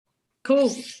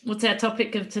Cool. What's our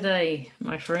topic of today,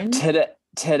 my friend?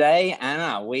 Today,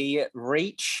 Anna, we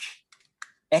reach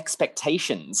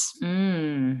expectations.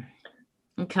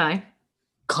 Okay.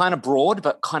 Kind of broad,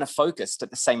 but kind of focused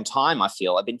at the same time, I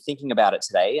feel. I've been thinking about it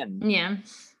today, and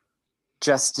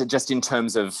just in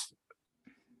terms of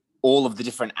all of the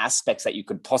different aspects that you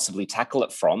could possibly tackle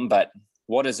it from. But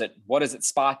what does it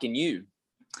spark in you?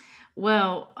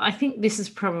 Well, I think this is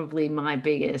probably my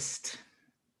biggest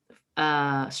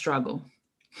struggle.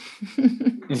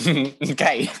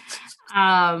 Okay.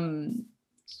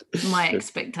 My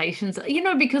expectations,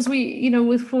 because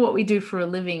for what we do for a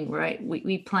living, right?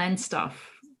 We plan stuff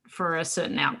for a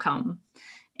certain outcome,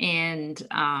 and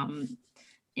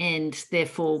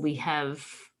therefore we have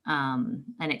an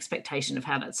expectation of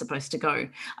how that's supposed to go.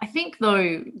 I think,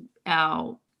 though,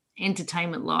 our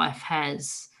entertainment life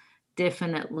has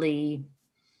definitely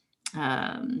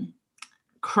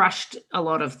crushed a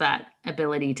lot of that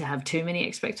ability to have too many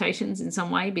expectations in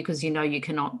some way, because you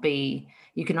cannot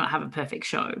have a perfect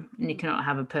show, and you cannot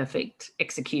have a perfect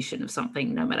execution of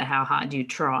something, no matter how hard you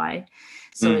try.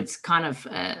 So it's kind of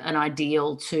an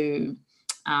ideal to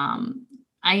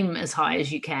aim as high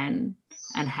as you can,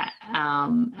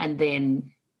 and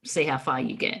then see how far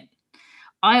you get.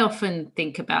 I often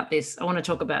think about this. I want to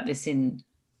talk about this in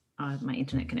my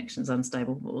internet connection's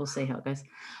unstable, but we'll see how it goes.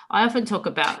 I often talk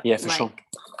about sure.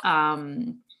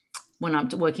 When I'm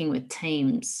working with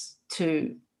teams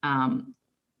to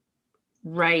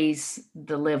raise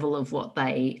the level of what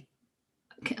they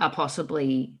are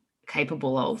possibly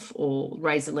capable of, or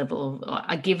raise the level of,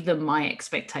 I give them my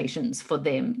expectations for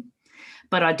them,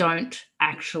 but I don't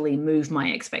actually move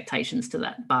my expectations to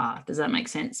that bar. Does that make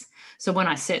sense? So when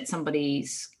I set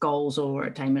somebody's goals or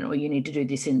attainment, or you need to do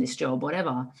this in this job,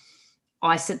 whatever,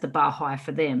 I set the bar high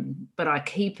for them, but I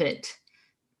keep it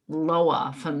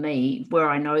lower for me where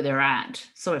I know they're at.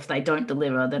 So if they don't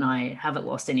deliver, then I haven't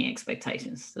lost any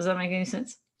expectations. Does that make any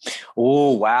sense?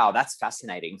 Oh, wow. That's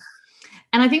fascinating.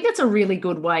 And I think that's a really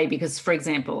good way, because, for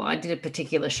example, I did a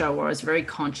particular show where I was very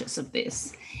conscious of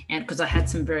this, and because I had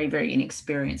some very, very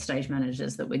inexperienced stage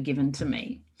managers that were given to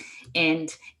me.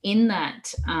 And in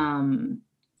that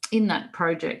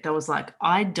project, I was like,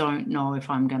 I don't know if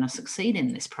I'm going to succeed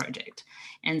in this project.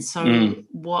 And so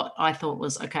what I thought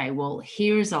was, okay, well,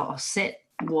 I'll set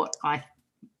what I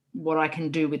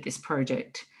can do with this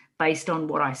project based on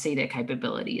what I see their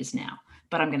capability is now.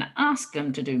 But I'm going to ask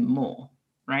them to do more,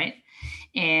 right?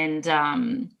 And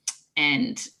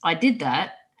I did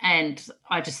that. And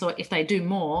I just thought, if they do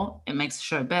more, it makes the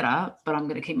show better, but I'm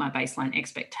going to keep my baseline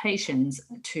expectations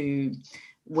to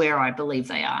where I believe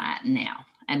they are at now,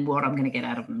 and what I'm going to get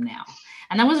out of them now.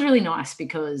 And that was really nice,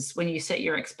 because when you set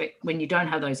when you don't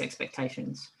have those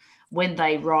expectations, when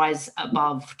they rise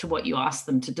above to what you ask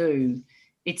them to do,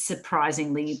 it's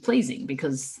surprisingly pleasing,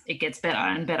 because it gets better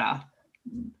and better,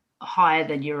 higher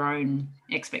than your own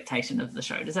expectation of the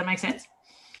show. Does that make sense?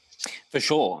 For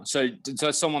sure. So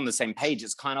I'm on the same page.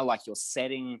 It's kind of like you're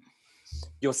setting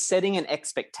an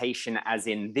expectation, as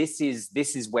in this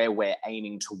is where we're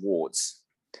aiming towards.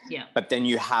 Yeah. But then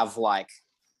you have, like,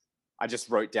 I just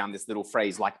wrote down this little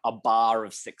phrase, like a bar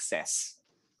of success,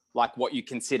 like what you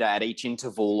consider at each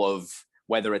interval of,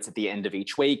 whether it's at the end of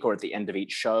each week or at the end of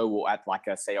each show, or at, like,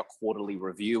 a quarterly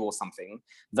review or something,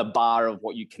 the bar of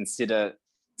what you consider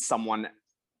someone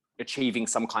achieving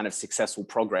some kind of successful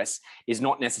progress is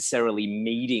not necessarily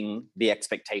meeting the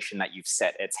expectation that you've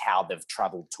set. It's how they've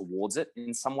traveled towards it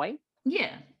in some way.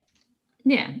 Yeah.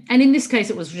 Yeah. And in this case,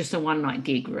 it was just a one-night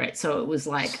gig, right? So it was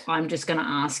like, I'm just going to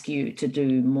ask you to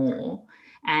do more,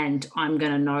 and I'm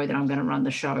going to know that I'm going to run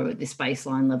the show at this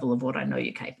baseline level of what I know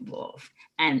you're capable of.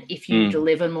 And if you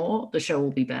deliver more, the show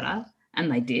will be better.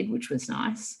 And they did, which was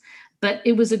nice. But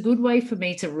it was a good way for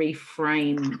me to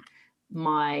reframe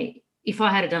if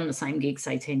I had done the same gig,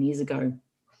 say 10 years ago,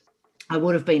 I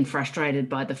would have been frustrated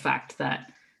by the fact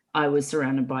that I was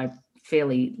surrounded by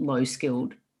fairly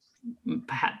low-skilled,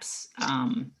 perhaps,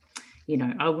 I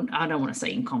don't want to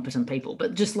say incompetent people,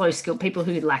 but just low-skilled people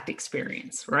who lacked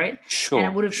experience, right? Sure. And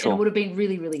it would have been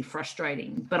really, really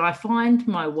frustrating. But I find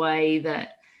my way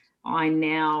that I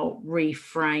now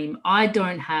reframe. I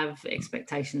don't have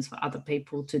expectations for other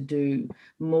people to do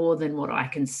more than what I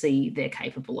can see they're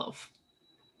capable of.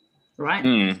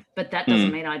 Right? But that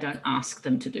doesn't mean I don't ask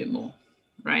them to do more,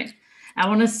 right? I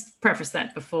want to preface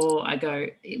that before I go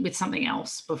with something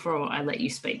else, before I let you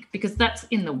speak, because that's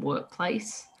in the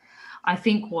workplace. I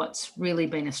think what's really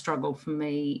been a struggle for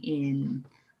me in,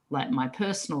 like, my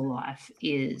personal life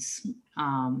is,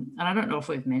 and I don't know if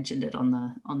we've mentioned it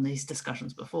on these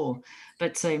discussions before,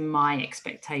 but so my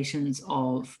expectations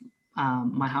of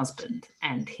my husband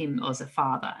and him as a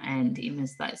father and him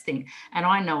as that thing. And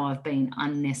I know I've been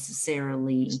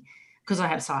unnecessarily, because I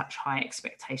have such high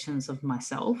expectations of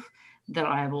myself, that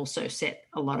I have also set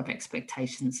a lot of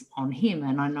expectations on him.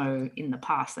 And I know in the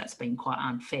past that's been quite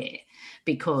unfair,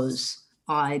 because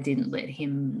I didn't let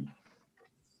him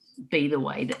be the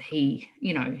way that he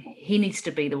needs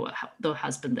to be the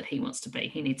husband that he wants to be.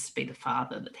 He needs to be the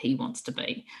father that he wants to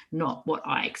be, not what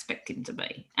I expect him to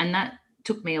be. And that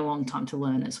took me a long time to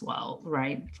learn as well,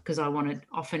 right? Because I wanted,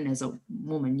 often as a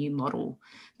woman, you model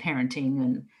parenting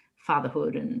and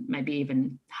fatherhood and maybe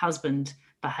even husband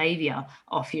behavior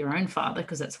off your own father,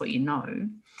 because that's what you know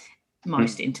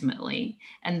most intimately.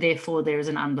 And therefore there is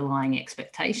an underlying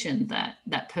expectation that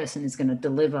that person is going to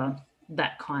deliver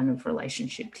that kind of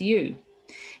relationship to you.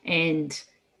 And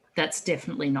that's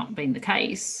definitely not been the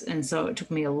case. And so it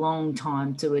took me a long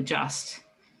time to adjust.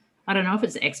 I don't know if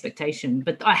it's expectation,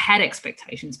 but I had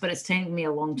expectations, but it's taken me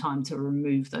a long time to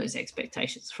remove those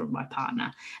expectations from my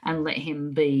partner and let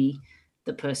him be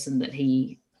the person that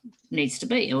he needs to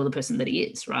be, or the person that he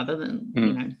is, rather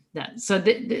than that. So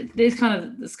there's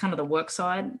kind of the work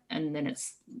side, and then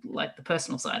it's like the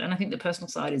personal side. And I think the personal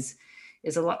side is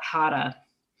a lot harder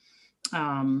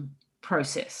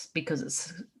process, because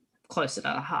it's closer to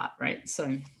the heart, right?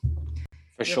 So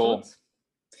for sure. Thoughts?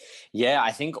 Yeah,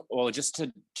 I think, well, just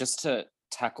to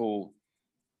tackle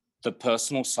the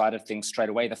personal side of things straight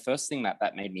away, the first thing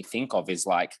that made me think of is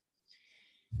like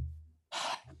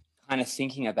kind of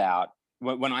thinking about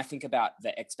when I think about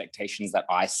the expectations that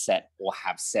I set or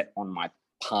have set on my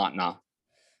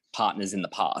partners in the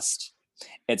past.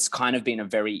 It's kind of been a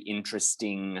very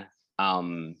interesting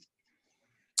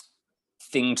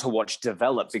thing to watch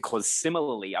develop, because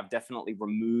similarly, I've definitely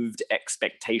removed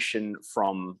expectation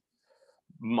from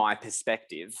my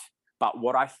perspective. But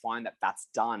what I find that's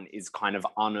done is kind of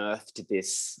unearthed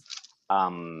this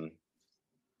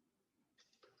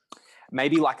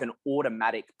maybe like an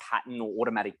automatic pattern or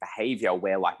automatic behavior,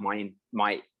 where like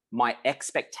my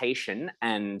expectation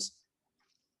and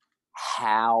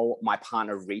how my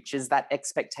partner reaches that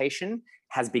expectation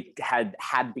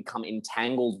had become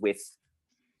entangled with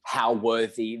how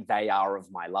worthy they are of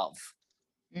my love.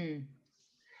 And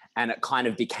it kind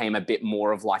of became a bit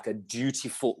more of like a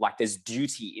dutiful, like there's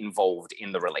duty involved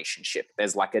in the relationship.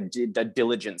 There's like a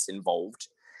diligence involved,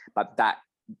 but that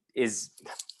is,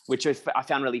 which I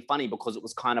found really funny, because it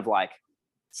was kind of like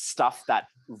stuff that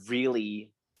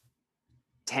really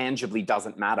tangibly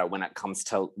doesn't matter when it comes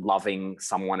to loving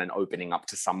someone and opening up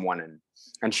to someone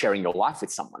and sharing your life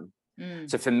with someone.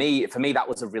 So for me, that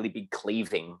was a really big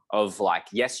cleaving of like,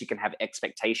 yes, you can have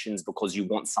expectations because you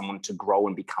want someone to grow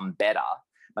and become better,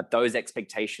 but those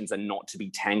expectations are not to be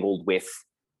tangled with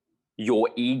your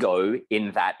ego,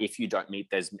 in that if you don't meet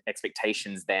those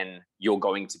expectations, then you're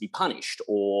going to be punished,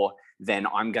 or then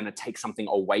I'm going to take something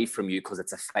away from you because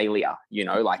it's a failure,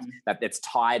 like that it's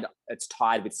tied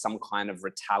with some kind of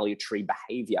retaliatory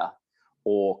behavior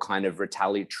or kind of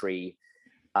retaliatory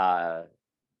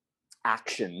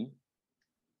action,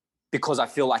 because I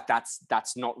feel like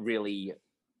that's not really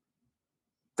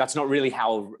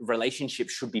how a relationship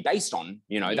should be based on,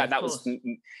 that was,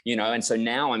 and so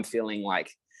now I'm feeling like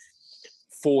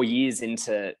 4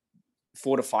 to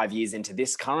 5 years into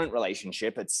this current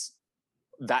relationship,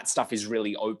 that stuff is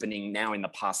really opening now in the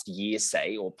past year,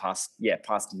 say, or past year,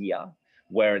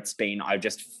 where it's been,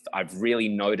 I've really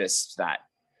noticed that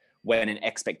when an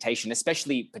expectation,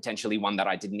 especially potentially one that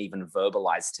I didn't even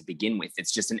verbalize to begin with,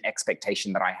 it's just an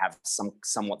expectation that I have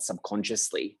somewhat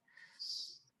subconsciously,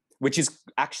 which is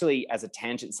actually, as a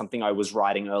tangent, something I was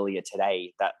writing earlier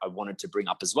today that I wanted to bring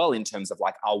up as well, in terms of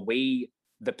like, are we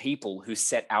the people who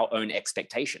set our own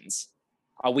expectations?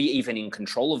 Are we even in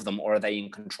control of them, or are they in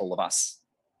control of us?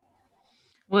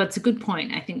 Well, it's a good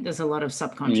point. I think there's a lot of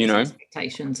subconscious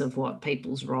expectations of what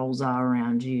people's roles are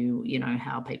around you,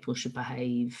 how people should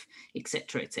behave, et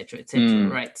cetera,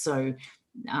 right? So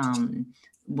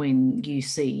when you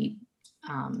see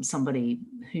somebody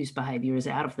whose behavior is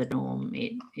out of the norm,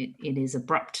 it is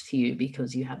abrupt to you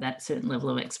because you have that certain level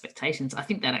of expectations. I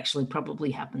think that actually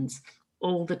probably happens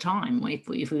all the time if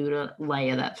we were to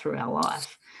layer that through our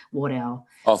life.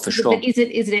 For sure. But is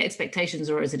it expectations,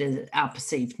 or is it our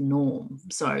perceived norm?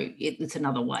 So it's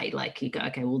another way, like you go,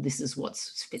 okay, well, this is what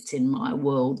fits in my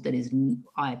world that is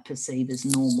I perceive as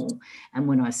normal. And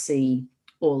when I see,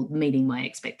 or meeting my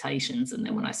expectations, and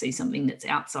then when I see something that's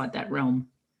outside that realm,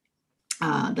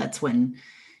 that's when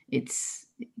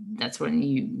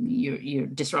you're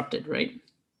disrupted, right?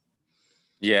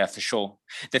 Yeah, for sure.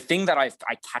 The thing that I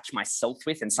catch myself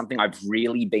with, and something I've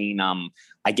really been,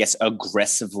 I guess,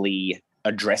 aggressively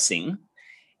addressing,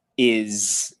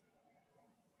 is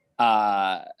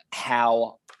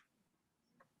how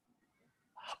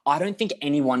I don't think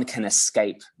anyone can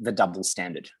escape the double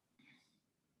standard.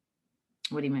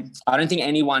 What do you mean? I don't think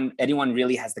anyone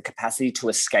really has the capacity to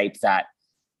escape that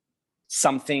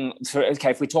something. So,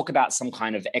 okay, if we talk about some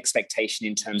kind of expectation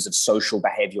in terms of social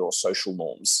behavior or social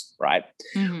norms, right?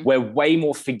 Mm-hmm. We're way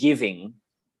more forgiving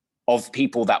of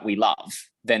people that we love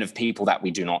than of people that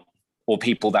we do not, or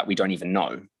people that we don't even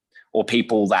know, or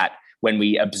people that when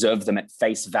we observe them at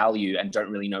face value and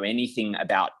don't really know anything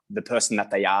about the person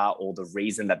that they are or the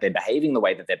reason that they're behaving the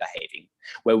way that they're behaving.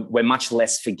 We're much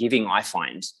less forgiving, I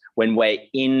find, when we're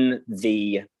in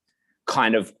the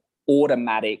kind of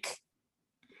automatic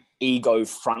ego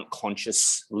front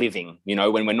conscious living,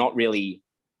 when we're not really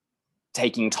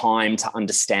taking time to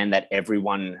understand that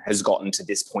everyone has gotten to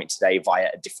this point today via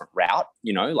a different route,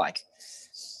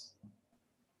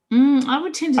 I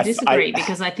would tend to disagree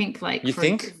because I think you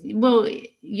think? Well,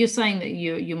 you're saying that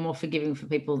you're more forgiving for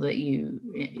people that you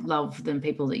love than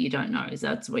people that you don't know. Is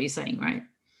that what you're saying, right?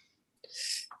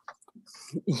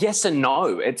 Yes and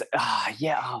no. It's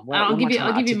I'll give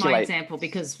you my example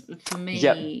because for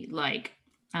me,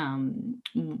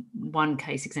 one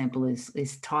case example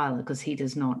is Tyler, because he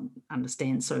does not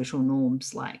understand social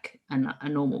norms like a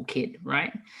normal kid,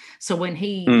 right? So when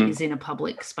he is in a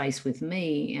public space with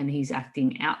me and he's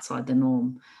acting outside the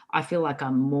norm, I feel like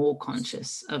I'm more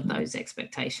conscious of those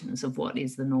expectations of what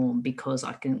is the norm, because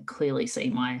I can clearly see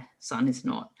my son is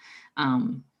not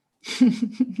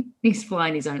he's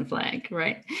flying his own flag,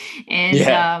 right?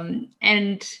 And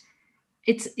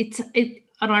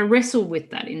and I wrestle with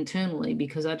that internally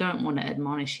because I don't want to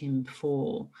admonish him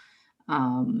for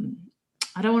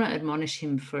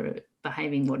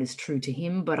behaving what is true to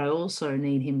him, but I also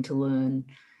need him to learn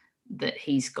that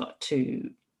he's got to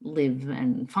live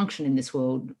and function in this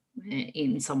world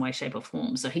in some way, shape or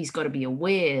form. So he's got to be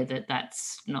aware that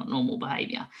that's not normal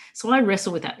behavior. So I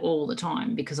wrestle with that all the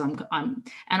time because I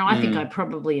think I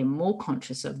probably am more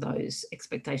conscious of those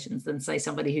expectations than say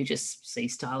somebody who just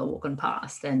sees Tyler walking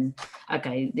past and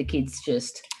okay, the kid's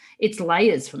just, it's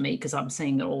layers for me because I'm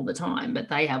seeing it all the time, but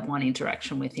they have one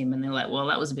interaction with him and they're like, well,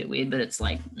 that was a bit weird, but it's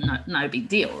like no big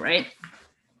deal, right?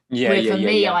 For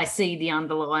me, I see the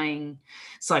underlying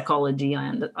psychology.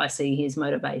 I see his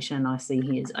motivation. I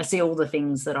see all the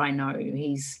things that I know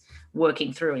he's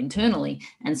working through internally,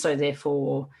 and so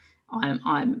therefore,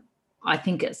 I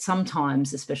think at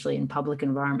sometimes, especially in public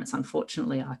environments,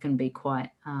 unfortunately, I can be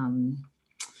quite.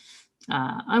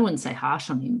 I wouldn't say harsh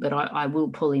on him, but I will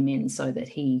pull him in so that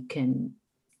he can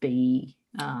be.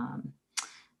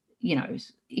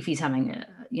 If he's having an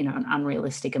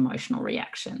unrealistic emotional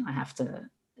reaction, I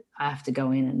have to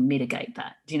go in and mitigate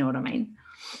that. Do you know what I mean?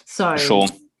 So, sure.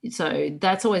 So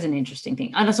that's always an interesting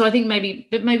thing. And so I think maybe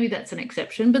that's an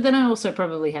exception, but then I also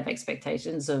probably have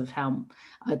expectations of how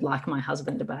I'd like my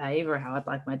husband to behave or how I'd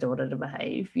like my daughter to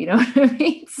behave. You know what I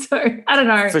mean? So I don't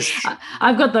know. For sure.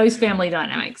 I've got those family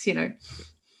dynamics,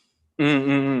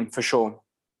 For sure.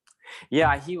 Yeah,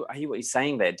 I hear what you're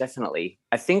saying there. Definitely.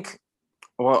 I think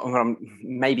what I'm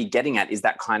maybe getting at is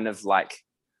that kind of like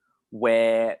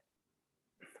where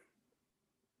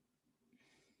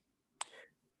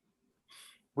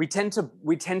we tend to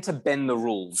bend the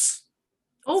rules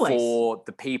always for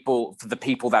the people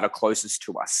that are closest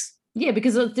to us. Yeah,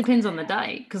 because it depends on the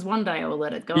day. Because one day I will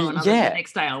let it go, and the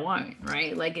next day I won't.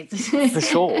 Right? Like it's for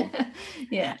sure.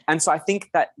 Yeah. And so I think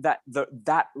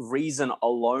that reason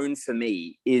alone for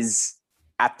me is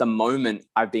at the moment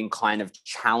I've been kind of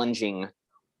challenging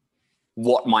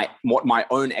what my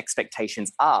own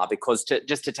expectations are, because to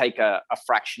take a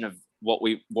fraction of what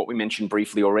we mentioned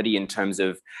briefly already in terms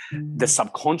of the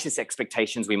subconscious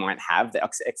expectations we might have,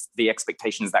 the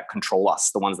expectations that control us,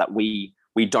 the ones that we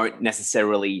don't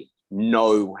necessarily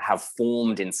know have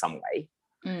formed in some way.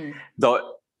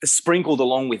 Though sprinkled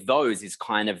along with those is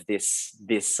kind of this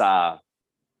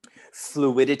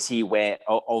fluidity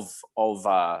of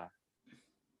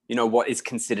what is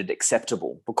considered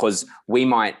acceptable, because we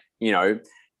might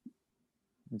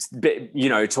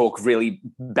talk really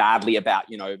badly about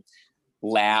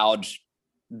loud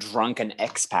drunken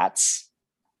expats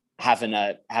having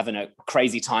a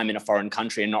crazy time in a foreign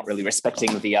country and not really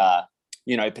respecting the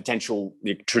potential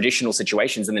traditional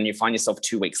situations, and then you find yourself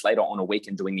 2 weeks later on a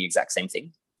weekend doing the exact same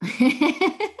thing.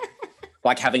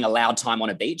 Like having a loud time on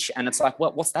a beach, and it's like,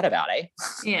 what's that about, eh?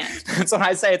 Yeah. That's what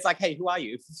I say. It's like, hey, who are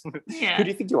you? Yeah. Who do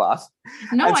you think you are?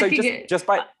 No, and so I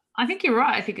think you're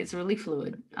right. I think it's really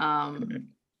fluid.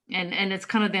 And it's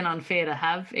kind of then unfair to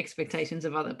have expectations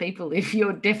of other people if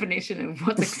your definition of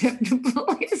what's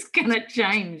acceptable is going to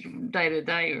change from day to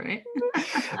day, right?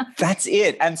 That's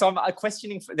it. And so I'm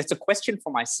questioning. That's a question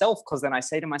for myself, because then I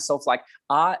say to myself, like,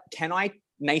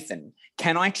 Nathan,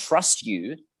 can I trust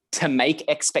you to make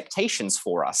expectations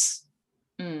for us?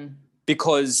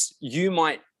 Because you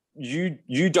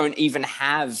don't even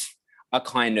have a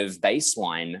kind of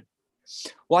baseline.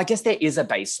 Well, I guess there is a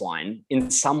baseline in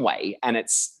some way, and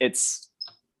it's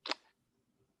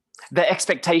the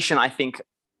expectation, I think,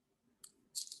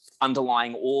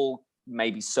 underlying all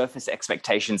maybe surface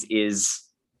expectations is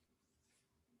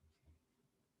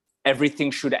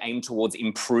everything should aim towards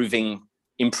improving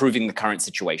the current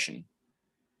situation.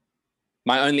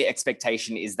 My only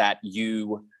expectation is that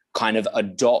you kind of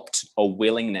adopt a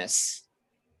willingness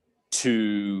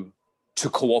to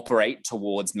cooperate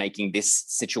towards making this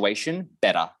situation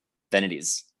better than it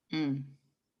is.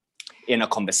 In a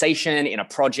conversation, in a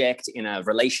project, in a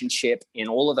relationship, in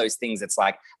all of those things, it's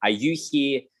like, are you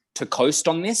here to coast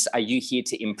on this? Are you here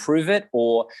to improve it?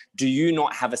 Or do you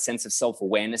not have a sense of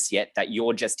self-awareness yet that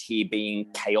you're just here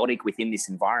being chaotic within this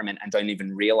environment and don't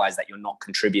even realize that you're not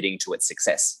contributing to its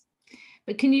success?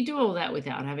 But can you do all that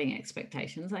without having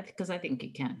expectations? Because I think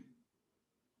you can.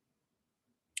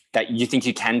 That you think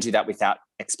you can do that without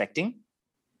expecting?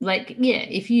 Like, yeah,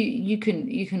 if you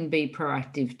can be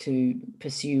proactive to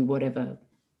pursue whatever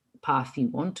path you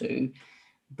want to,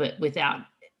 but without,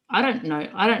 I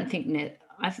don't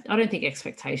think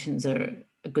expectations are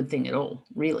a good thing at all,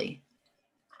 really.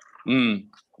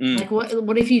 Like,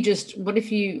 what if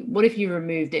you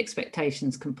removed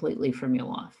expectations completely from your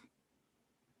life?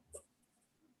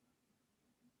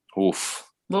 Oof.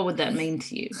 What would that mean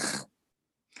to you?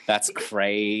 That's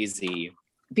crazy.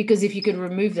 Because if you could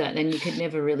remove that, then you could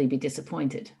never really be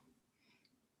disappointed,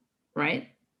 right?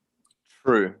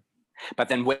 True. But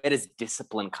then where does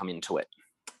discipline come into it?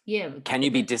 Yeah. Can you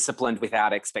be disciplined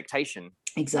without expectation?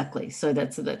 Exactly. So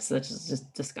that's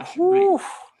just discussion,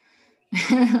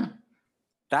 right?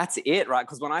 That's it, right?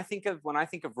 Because when I think of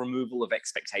removal of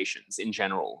expectations in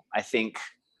general,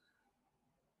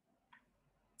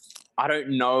 I don't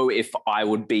know if I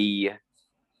would be.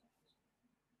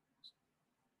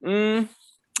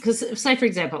 Because say, for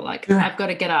example, like I've got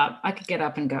to get up, I could get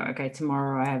up and go, okay,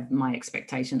 tomorrow I have my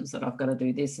expectations that I've got to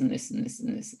do this and this and this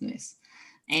and this and this.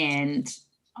 And,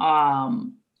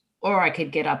 or I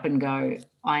could get up and go,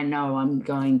 I know I'm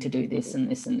going to do this and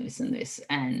this and this and this.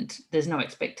 And there's no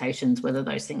expectations whether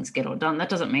those things get or done. That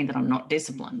doesn't mean that I'm not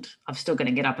disciplined. I'm still going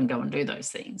to get up and go and do those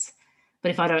things.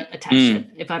 But if I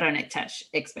don't attach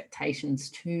expectations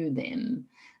to them,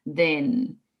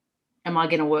 then am I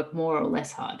going to work more or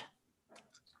less hard?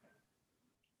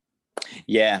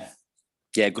 Yeah,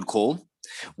 good call.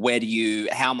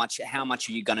 How much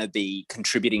are you going to be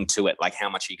contributing to it? Like, how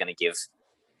much are you going to give?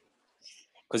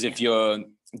 Because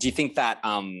do you think that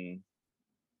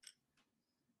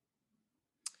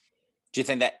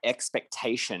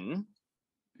expectation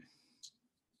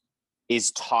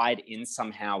is tied in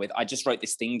somehow with, I just wrote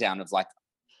this thing down of like,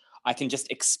 I can just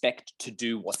expect to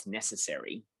do what's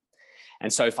necessary.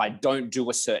 And so if I don't do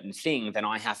a certain thing, then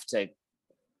I have to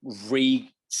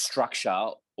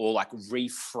restructure or like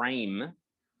reframe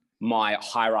my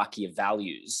hierarchy of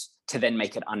values to then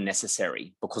make it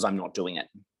unnecessary because I'm not doing it.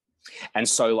 And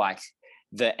so like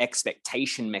the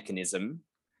expectation mechanism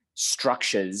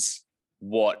structures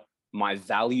what my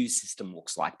value system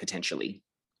looks like potentially.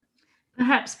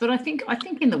 Perhaps, but I think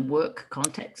in the work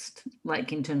context,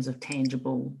 like in terms of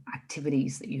tangible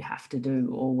activities that you have to do,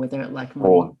 or whether like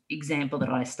my example that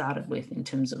I started with in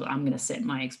terms of I'm going to set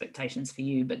my expectations for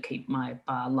you, but keep my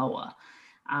bar lower,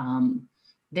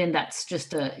 then that's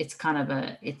just it's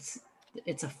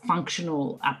a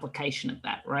functional application of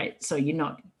that, right? So you're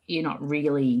not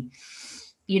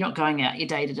going out your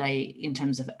day-to-day in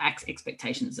terms of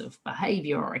expectations of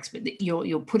behavior or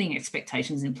you're putting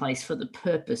expectations in place for the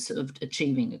purpose of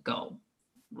achieving a goal,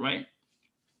 right?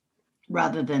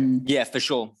 Rather than... Yeah, for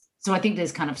sure. So I think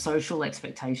there's kind of social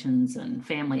expectations and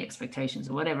family expectations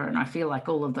or whatever. And I feel like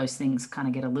all of those things kind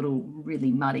of get a little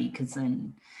really muddy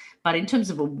but in terms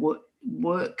of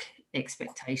work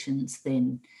expectations,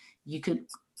 then you could,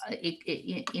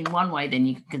 in one way, then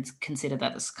you could consider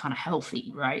that as kind of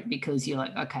healthy, right? Because you're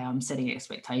like, okay, I'm setting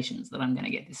expectations that I'm going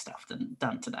to get this stuff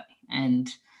done today. And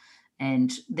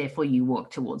therefore you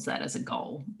work towards that as a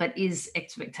goal. But is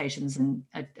expectations and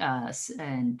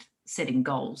setting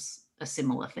goals a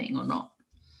similar thing or not?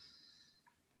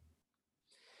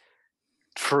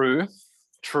 True.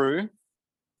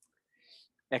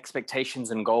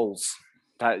 Expectations and goals.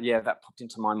 That popped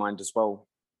into my mind as well.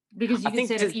 Because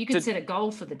you could set a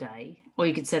goal for the day, or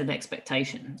you could set an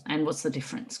expectation. And what's the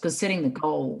difference? Because setting the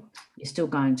goal, you're still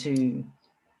going to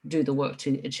do the work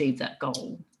to achieve that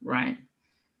goal, right?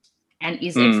 And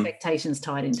is expectations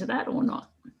tied into that or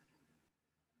not?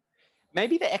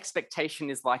 Maybe the expectation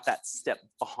is like that step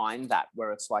behind that,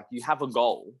 where it's like you have a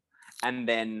goal and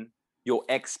then your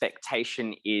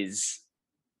expectation is,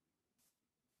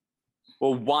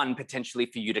 well, one, potentially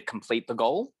for you to complete the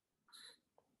goal,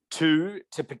 two,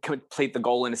 to complete the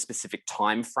goal in a specific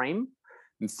time frame,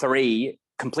 and three,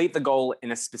 complete the goal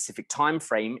in a specific time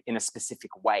frame in a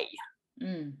specific way.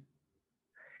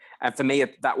 And for me,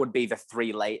 that would be the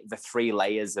three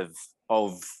layers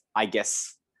of I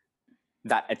guess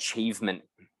that achievement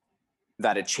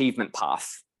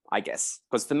path, I guess.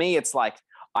 Because for me, it's like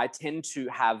I tend to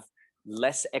have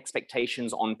less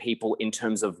expectations on people in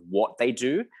terms of what they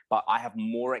do, but I have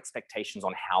more expectations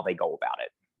on how they go about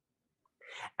it.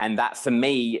 And that for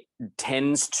me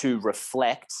tends to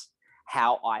reflect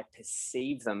how I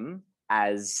perceive them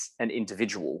as an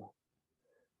individual.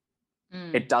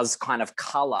 It does kind of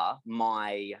color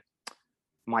my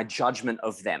judgment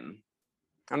of them.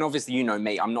 And obviously, you know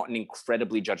me, I'm not an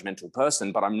incredibly judgmental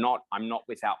person, but I'm not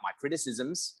without my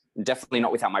criticisms, definitely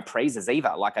not without my praises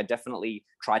either. Like I definitely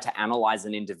try to analyze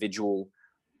an individual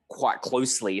quite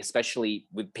closely, especially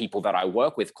with people that I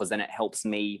work with, because then it helps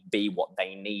me be what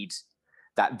they need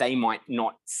that they might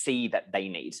not see that they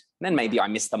need. And then maybe I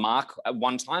missed the mark at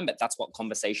one time, but that's what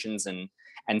conversations and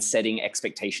setting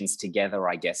expectations together,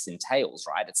 I guess, entails,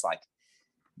 right? It's like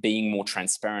being more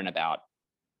transparent about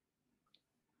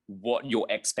what your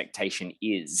expectation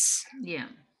is. Yeah.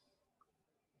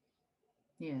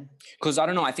 Because I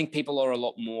don't know, I think people are a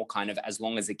lot more kind of as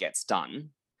long as it gets done,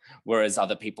 whereas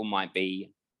other people might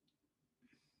be,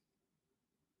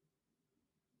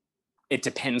 it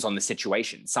depends on the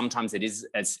situation. Sometimes it is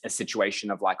a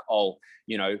situation of like, oh,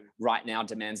 you know, right now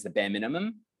demands the bare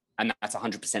minimum and that's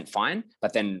 100% fine.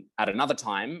 But then at another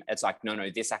time, it's like, no,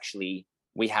 this actually,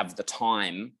 we have the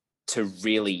time to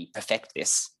really perfect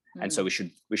this. And so we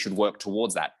should work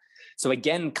towards that. So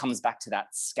again, comes back to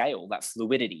that scale, that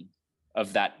fluidity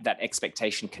of that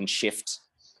expectation can shift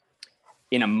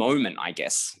in a moment, I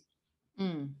guess.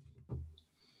 In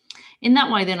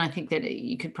that way, then I think that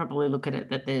you could probably look at it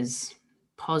that there's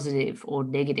positive or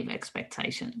negative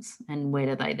expectations, and where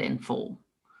do they then fall,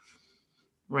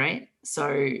 right?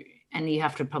 So, and you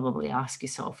have to probably ask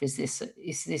yourself, is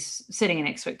this setting an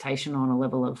expectation on a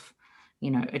level of,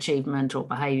 you know, achievement or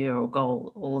behavior or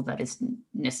goal, all of that is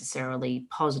necessarily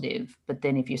positive. But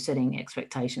then if you're setting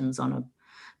expectations on a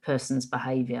person's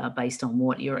behavior based on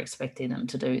what you're expecting them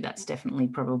to do, that's definitely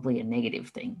probably a negative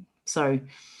thing. So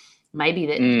maybe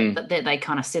that they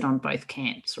kind of sit on both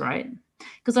camps, right?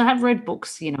 Because I have read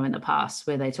books, you know, in the past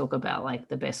where they talk about like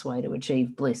the best way to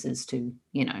achieve bliss is to,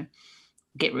 you know,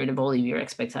 get rid of all of your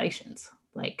expectations,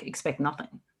 like expect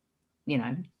nothing, you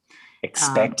know.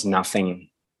 Expect nothing.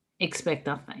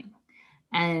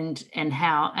 And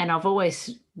I've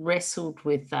always wrestled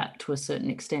with that to a certain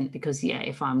extent, because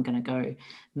if I'm going to go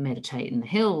meditate in the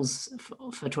hills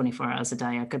for 24 hours a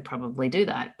day, I could probably do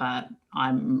that, but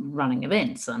I'm running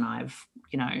events and I'm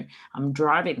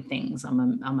driving things. I'm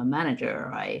a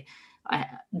manager.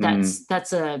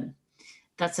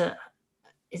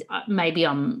 Maybe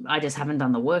I just haven't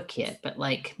done the work yet, but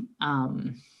like,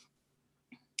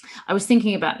 I was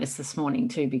thinking about this morning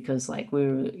too, because like we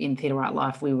were in Theatre Art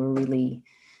Life, we're really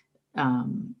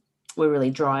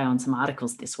dry on some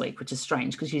articles this week, which is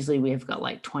strange because usually we've got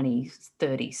like 20,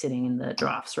 30 sitting in the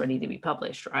drafts ready to be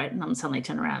published, right? And I'm suddenly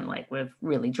turn around like we're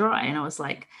really dry. And I was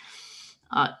like,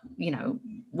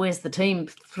 where's the team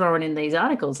throwing in these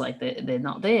articles? Like they're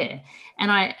not there.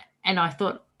 And I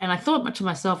thought to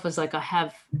myself, was like,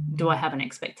 do I have an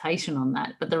expectation on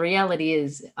that? But the reality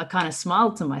is I kind of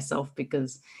smiled to myself,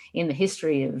 because in the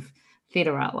history of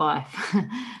Theatre Art Life,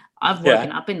 I've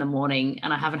woken up in the morning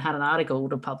and I haven't had an article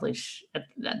to publish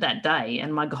that day.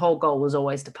 And my whole goal was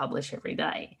always to publish every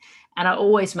day. And I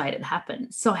always made it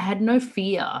happen. So I had no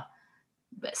fear.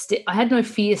 I had no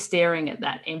fear staring at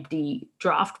that empty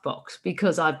draft box,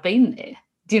 because I've been there.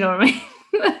 Do you know what I mean?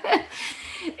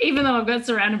 Even though I've got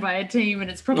surrounded by a team,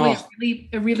 and it's probably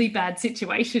a really bad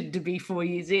situation to be 4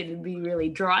 years in and be really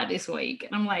dry this week.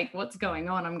 And I'm like, what's going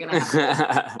on? I'm gonna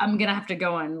have to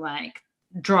go and like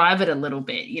drive it a little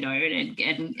bit, you know,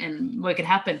 and make it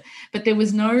happen. But there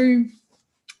was no,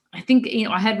 I think, you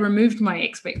know, I had removed my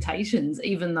expectations,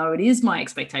 even though it is my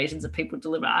expectations that people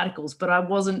deliver articles, but I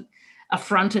wasn't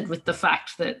affronted with the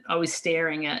fact that I was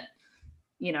staring at,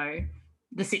 you know,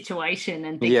 the situation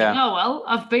and thinking, oh, well,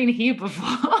 I've been here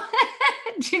before.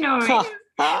 Do you know what I mean?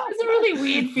 It's a really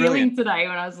weird feeling Brilliant. today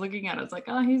when I was looking at it. It's like,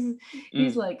 oh,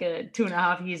 he's like a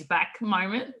 2.5 years back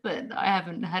moment that I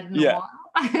haven't had in a while.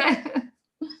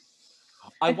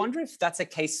 I wonder if that's a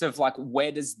case of like,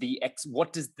 where does the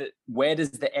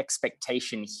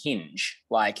expectation hinge?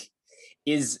 Like,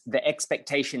 is the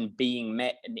expectation being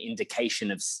met an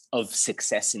indication of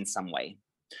success in some way?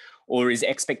 Or is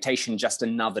expectation just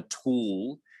another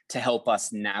tool to help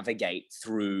us navigate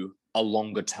through a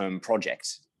longer term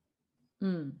project?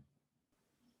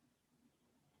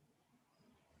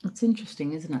 It's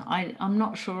interesting, isn't it? I'm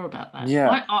not sure about that.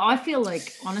 Yeah. I feel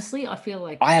like, honestly, I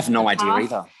have no idea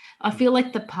either. I feel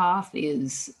like the path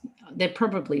is, they're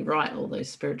probably right, all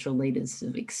those spiritual leaders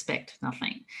expect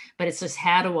nothing. But it's just,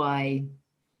 how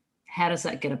does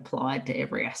that get applied to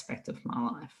every aspect of my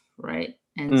life, right?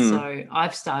 And so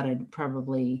I've started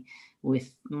probably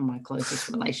with my closest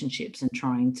relationships and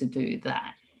trying to do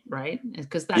that, right?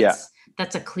 Because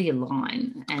that's a clear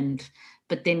line.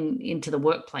 But then into the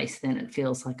workplace, then it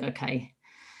feels like, okay,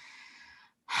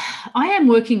 I am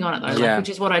working on it though, like, which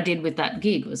is what I did with that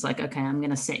gig. Was like, okay, I'm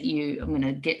going to set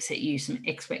you some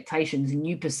expectations, and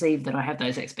you perceive that I have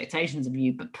those expectations of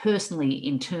you, but personally,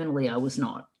 internally, I was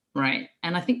not, right?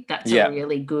 And I think that's a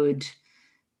really good,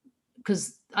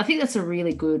 because I think that's a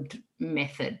really good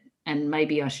method, and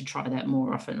maybe I should try that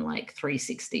more often, like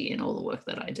 360 in all the work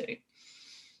that I do.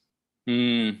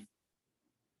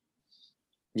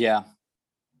 Yeah.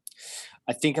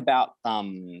 I think about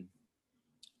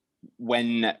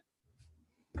when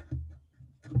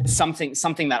something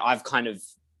that I've kind of,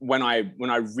 when I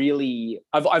really,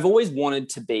 I've always wanted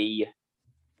to be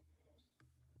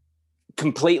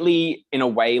completely, in a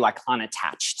way, like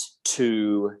unattached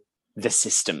to the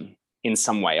system in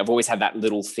some way. I've always had that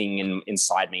little thing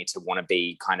inside me to want to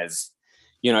be kind of,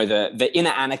 the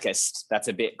inner anarchist. That's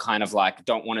a bit kind of like,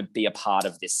 don't want to be a part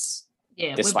of this,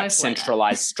 this like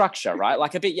centralized structure, right?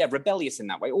 Like a bit, rebellious in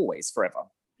that way, always, forever.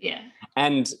 Yeah.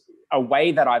 And a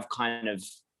way that I've kind of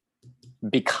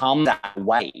become that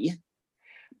way,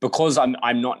 because I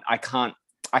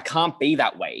can't be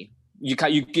that way.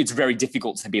 It's very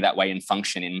difficult to be that way and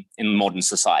function in modern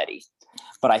society.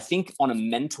 But I think on a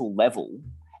mental level,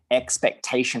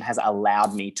 expectation has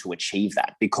allowed me to achieve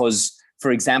that. Because, for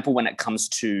example, when it comes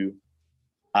to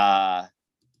a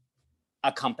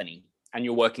company, and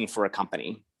you're working for a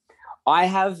company, I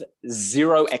have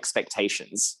zero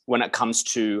expectations when it comes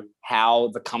to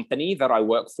how the company that I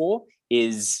work for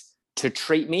is to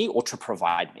treat me or to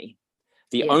provide me.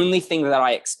 The only thing that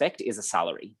I expect is a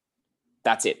salary.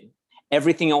 That's it.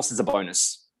 Everything else is a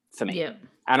bonus for me. Yeah.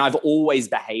 And I've always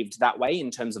behaved that way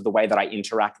in terms of the way that I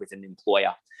interact with an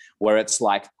employer, where it's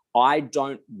like, I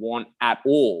don't want at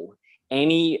all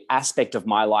any aspect of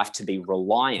my life to be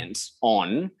reliant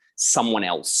on someone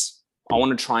else. I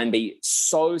want to try and be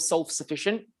so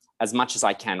self-sufficient as much as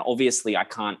I can. Obviously, I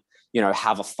can't,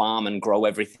 have a farm and grow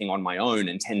everything on my own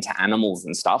and tend to animals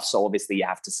and stuff. So obviously you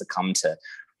have to succumb to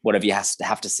whatever you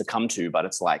have to succumb to. But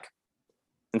it's like,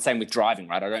 and same with driving,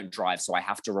 right? I don't drive, so I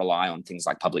have to rely on things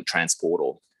like public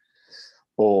transport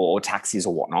or taxis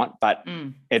or whatnot. But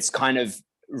it's kind of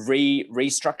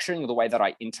restructuring the way that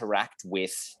I interact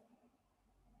with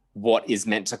what is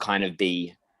meant to kind of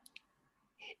be,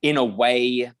 in a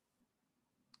way,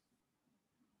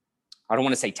 I don't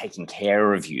want to say taking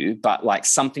care of you, but like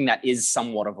something that is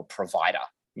somewhat of a provider.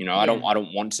 I don't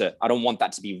want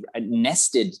that to be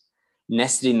nested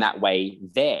in that way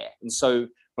there. And so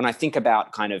when I think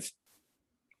about kind of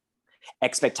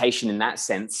expectation in that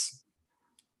sense,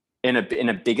 in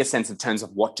a bigger sense in terms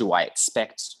of what do I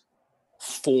expect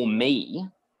for me,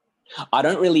 I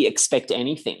don't really expect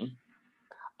anything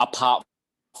apart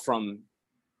from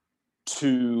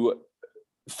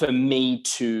for me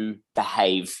to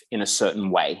behave in a certain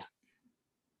way.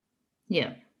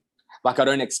 Yeah. Like, I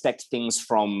don't expect things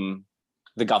from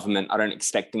the government. I don't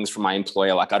expect things from my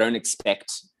employer. Like, I don't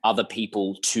expect other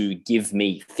people to give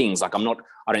me things. Like,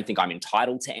 I don't think I'm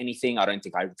entitled to anything. I don't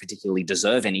think I particularly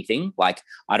deserve anything. Like,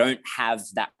 I don't have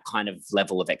that kind of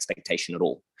level of expectation at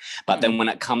all. But then when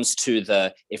it comes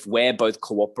to if we're both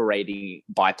cooperating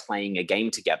by playing a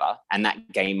game together, and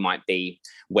that game might be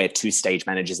we're two stage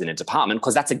managers in a department,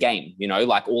 because that's a game,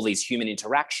 like all these human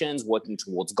interactions, working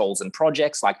towards goals and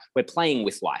projects, like we're playing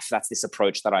with life. That's this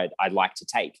approach that I'd like to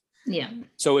take. Yeah.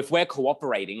 So if we're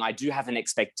cooperating, I do have an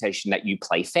expectation that you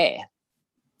play fair.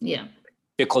 Yeah.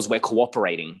 Because we're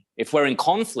cooperating. If we're in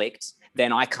conflict,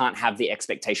 then I can't have the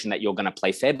expectation that you're going to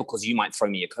play fair, because you might throw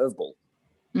me a curveball.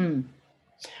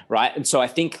 Right. And so I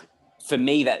think for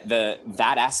me that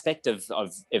that aspect of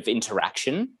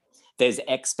interaction, there's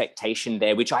expectation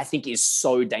there, which I think is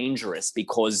so dangerous,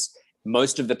 because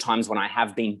most of the times when I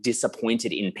have been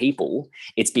disappointed in people,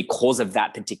 it's because of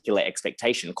that particular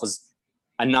expectation. Because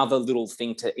another little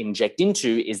thing to inject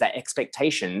into is that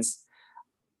expectations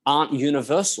aren't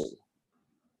universal.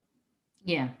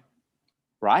 Yeah.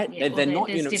 Right? Yeah, They're not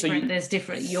there's different. There's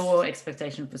different. Your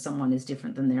expectation for someone is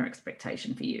different than their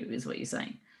expectation for you, is what you're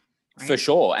saying. Right? For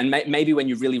sure. And maybe when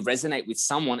you really resonate with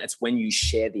someone, it's when you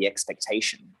share the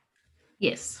expectation.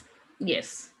 Yes.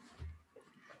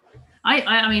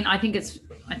 I mean, I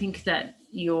think that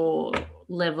your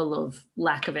level of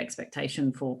lack of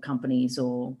expectation for companies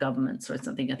or governments or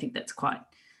something, I think that's quite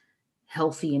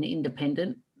healthy and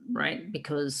independent, right?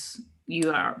 Because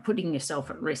you are putting yourself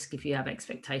at risk if you have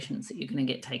expectations that you're going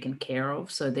to get taken care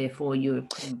of. So therefore you're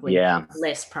probably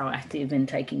less proactive in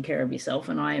taking care of yourself.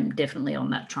 And I am definitely on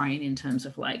that train in terms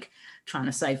of like trying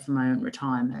to save for my own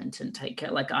retirement and take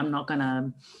care. Like, I'm not going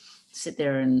to sit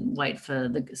there and wait for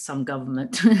some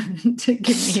government to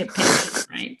give me a pension,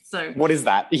 right? So what is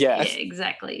that? Yeah,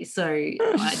 exactly. So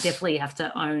I definitely have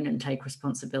to own and take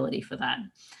responsibility for that.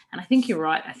 And I think you're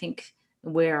right. I think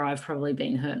where I've probably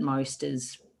been hurt most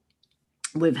is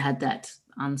we've had that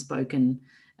unspoken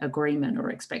agreement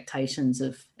or expectations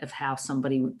of how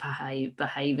somebody would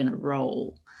behave in a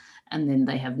role, and then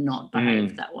they have not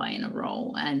behaved that way in a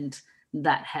role. And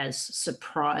that has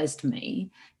surprised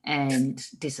me and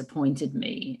disappointed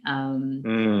me,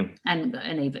 and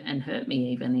hurt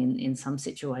me even in some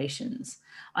situations.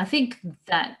 I think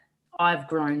that I've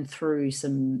grown through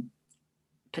some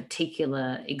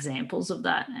particular examples of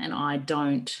that, and I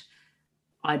don't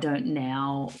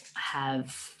now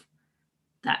have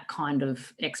that kind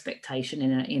of expectation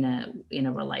in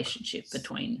a relationship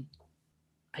between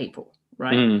people,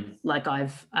 right? Like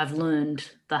I've learned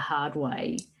the hard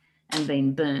way and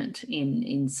been burnt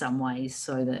in some ways,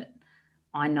 so that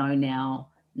I know now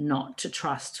not to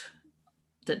trust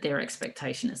that their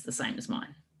expectation is the same as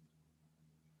mine.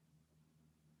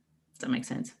 Does that make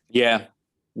sense? Yeah,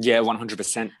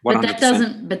 100%. But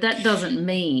that doesn't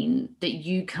mean that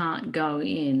you can't go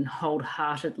in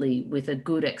wholeheartedly with a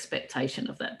good expectation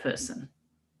of that person,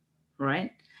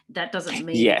 right? That doesn't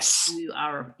mean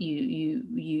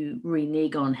you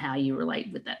renege on how you relate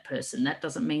with that person. That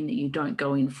doesn't mean that you don't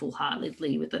go in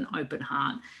full-heartedly with an open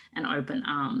heart and open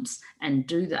arms and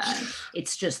do that.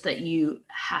 It's just that you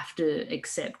have to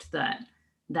accept that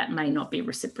may not be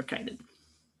reciprocated.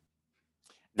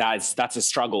 That's a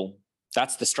struggle.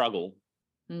 That's the struggle.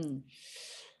 And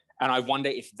I wonder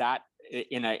if that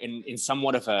in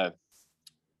somewhat of a,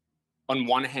 on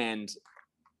one hand,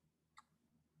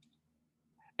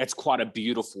 it's quite a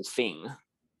beautiful thing.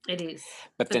 It is.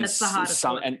 But then that's the hardest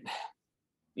part.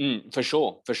 For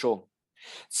sure.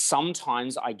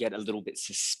 Sometimes I get a little bit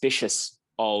suspicious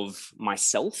of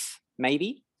myself,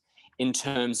 maybe, in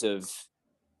terms of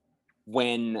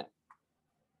whether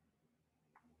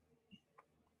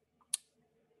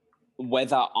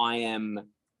I am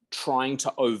trying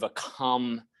to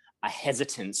overcome a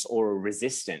hesitance or a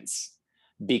resistance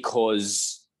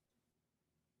because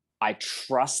I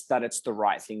trust that it's the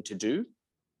right thing to do,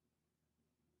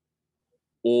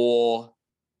 or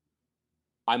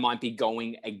I might be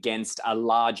going against a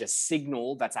larger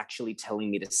signal that's actually telling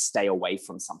me to stay away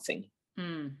from something.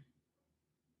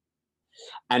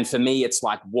 And for me, it's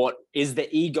like, what is the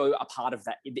ego a part of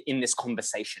that in this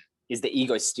conversation? Is the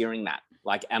ego steering that?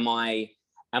 Like, am I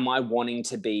wanting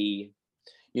to be,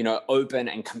 open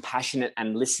and compassionate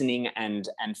and listening and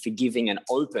forgiving and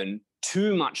open,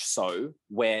 too much so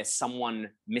where someone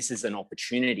misses an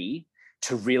opportunity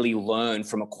to really learn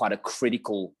from quite a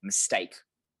critical mistake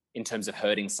in terms of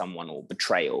hurting someone or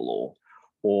betrayal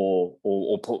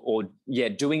or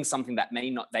doing something that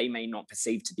they may not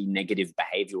perceive to be negative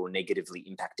behavior or negatively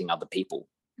impacting other people.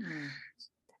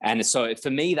 And so for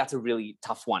me, that's a really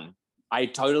tough one. I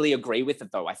totally agree with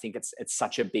it, though. I think it's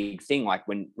such a big thing, like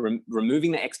when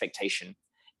removing the expectation,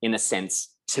 in a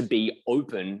sense, to be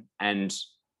open and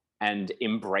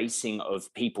embracing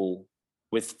of people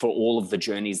for all of the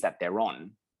journeys that they're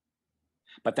on,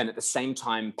 but then at the same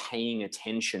time paying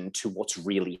attention to what's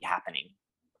really happening.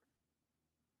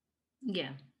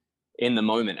 Yeah. In the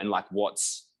moment, and like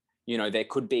there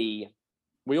could be,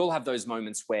 we all have those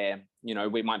moments where,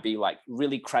 we might be like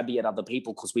really crabby at other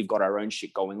people because we've got our own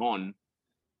shit going on.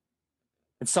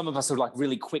 And some of us are like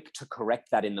really quick to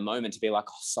correct that in the moment, to be like,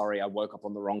 oh, sorry, I woke up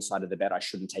on the wrong side of the bed. I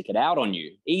shouldn't take it out on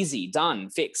you. Easy, done,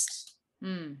 fixed.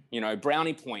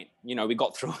 Brownie point, we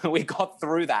got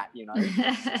through that,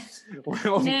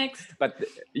 Next. But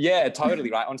yeah, totally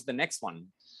right. On to the next one.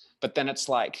 But then it's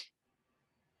like,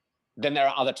 then there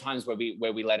are other times where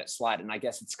we let it slide. And I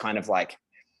guess it's kind of like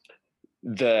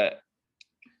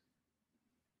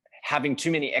having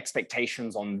too many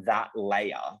expectations on that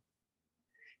layer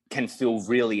can feel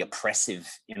really oppressive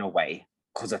in a way,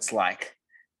 because it's like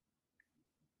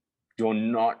you're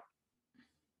not,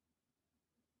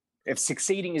 if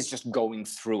succeeding is just going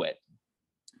through it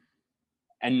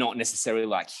and not necessarily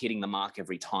like hitting the mark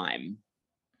every time,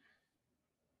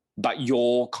 but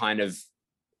your kind of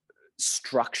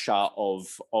structure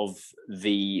of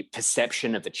the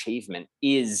perception of achievement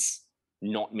is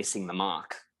not missing the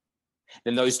mark,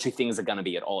 then those two things are going to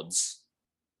be at odds.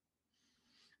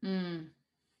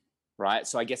 Right?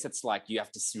 So I guess it's like you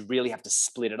really have to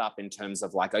split it up in terms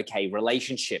of like, okay,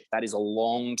 relationship, that is a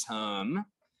long-term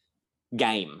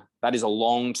game. That is a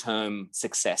long-term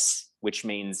success, which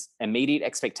means immediate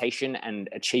expectation and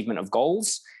achievement of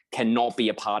goals cannot be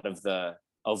a part of the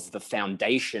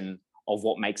foundation of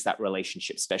what makes that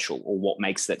relationship special or what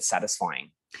makes it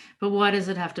satisfying. But why does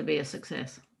it have to be a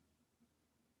success?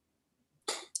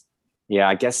 Yeah,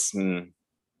 I guess.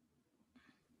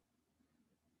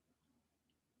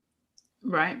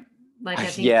 Right. Like, I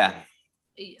think, yeah,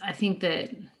 I think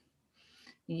that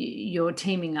you're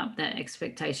teaming up their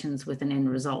expectations with an end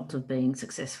result of being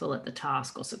successful at the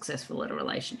task or successful at a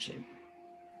relationship.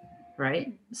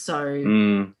 Right.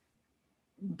 So,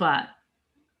 but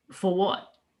for what?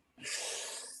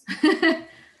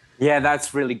 Yeah,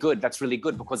 that's really good. That's really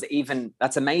good, because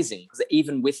that's amazing. Because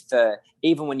even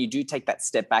when you do take that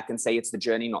step back and say it's the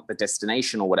journey, not the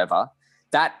destination or whatever,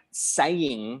 that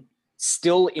saying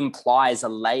still implies a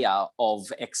layer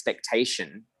of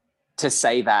expectation to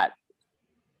say that,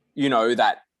 you know,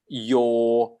 that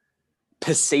you're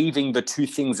perceiving the two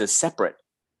things as separate.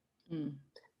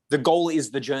 The goal is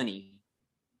the journey.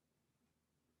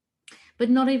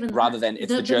 But not even rather than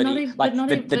it's the journey.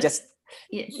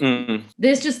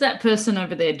 There's just that person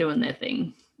over there doing their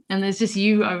thing, and there's just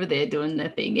you over there doing their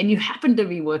thing, and you happen to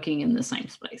be working in the same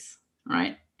space,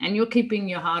 right? And you're keeping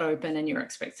your heart open and your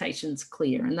expectations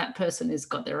clear, and that person has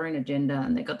got their own agenda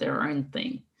and they've got their own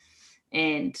thing,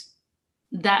 and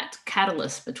that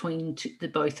catalyst between the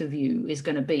both of you is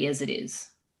going to be as it is,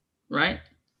 right?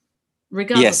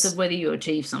 Regardless of whether you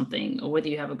achieve something or whether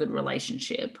you have a good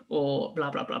relationship or blah,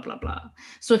 blah, blah, blah, blah.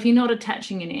 So if you're not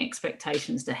attaching any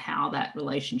expectations to how that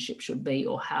relationship should be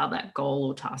or how that goal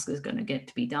or task is going to get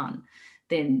to be done,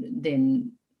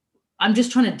 then I'm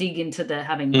just trying to dig into the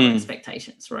having no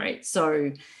expectations, right?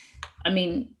 So, I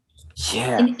mean,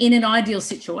 in an ideal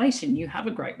situation, you have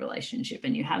a great relationship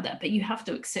and you have that, but you have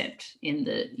to accept in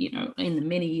the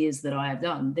many years that I have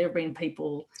done, there have been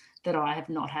people that I have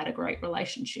not had a great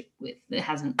relationship with. There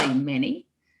hasn't been many,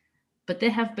 but there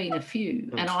have been a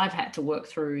few, and I've had to work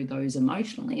through those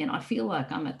emotionally. And I feel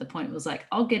like I'm at the point where it's like,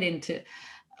 I'll get into,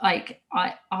 like,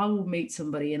 I will meet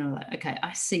somebody and I'm like, okay,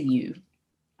 I see you,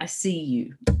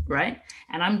 right?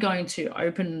 And I'm going to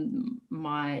open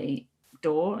my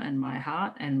door and my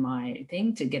heart and my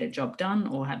thing to get a job done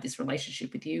or have this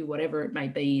relationship with you, whatever it may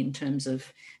be in terms of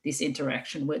this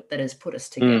interaction that has put us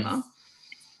together.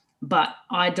 But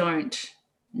I don't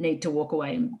need to walk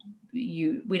away.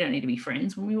 We don't need to be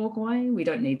friends when we walk away. We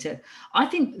don't need to. I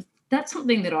think that's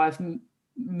something that I've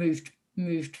moved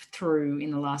through in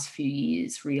the last few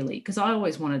years, really, because I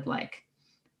always wanted, like,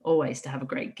 always to have a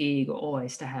great gig or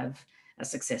always to have a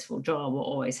successful job or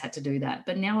always had to do that.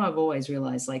 But now I've always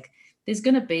realized, like, there's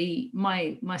going to be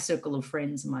my circle of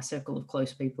friends and my circle of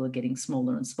close people are getting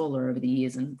smaller and smaller over the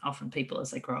years. And often people, as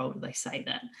they grow older, they say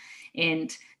that.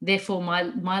 And therefore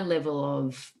my level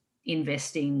of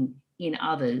investing in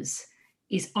others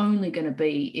is only going to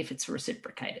be if it's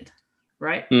reciprocated,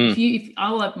 right? If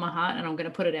I'll open my heart and I'm going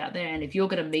to put it out there, and if you're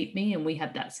going to meet me and we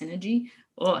have that synergy,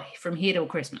 from here till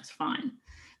Christmas, fine.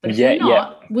 But if we're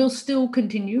not, we'll still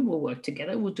continue. We'll work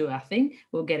together. We'll do our thing.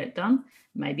 We'll get it done.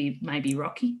 Maybe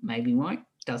rocky, maybe won't.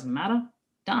 Doesn't matter.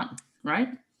 Done, right?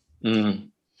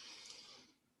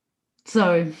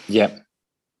 So. Yeah.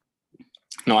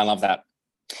 No, I love that.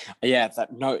 I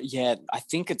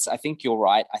think you're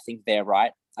right. I think they're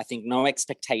right. I think no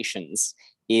expectations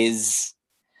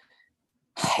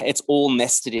it's all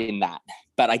nested in that.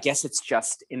 But I guess it's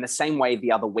just in the same way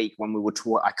the other week when we were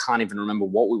I can't even remember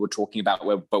what we were talking about,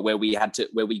 where we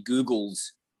Googled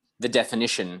the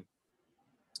definition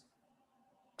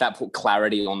that put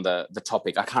clarity on the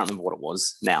topic. I can't remember what it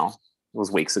was now. It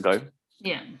was weeks ago.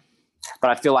 Yeah.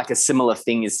 But I feel like a similar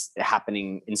thing is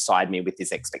happening inside me with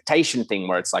this expectation thing,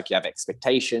 where it's like you have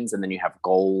expectations and then you have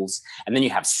goals and then you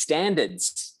have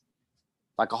standards,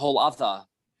 like a whole other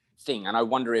thing. And I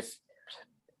wonder if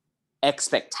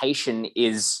expectation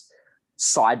is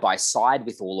side by side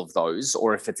with all of those,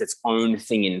 or if it's its own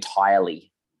thing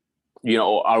entirely,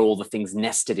 or are all the things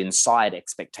nested inside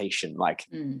expectation? Like,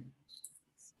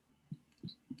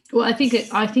 Well,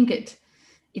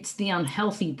 it's the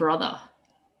unhealthy brother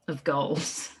of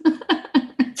goals.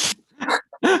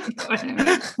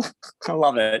 I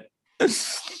love it.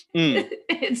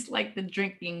 It's like the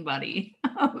drinking buddy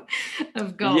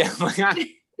of goals. Yeah.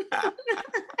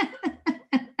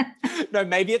 No,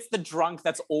 maybe it's the drunk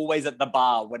that's always at the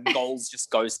bar when goals just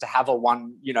goes to have a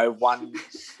one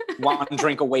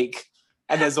drink a week,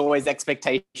 and there's always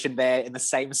expectation there in the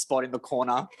same spot in the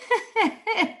corner,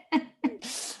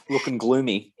 looking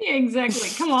gloomy. Yeah, exactly.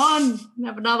 Come on,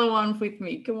 have another one with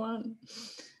me. Come on.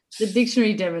 The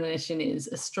dictionary definition is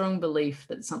a strong belief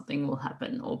that something will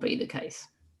happen or be the case.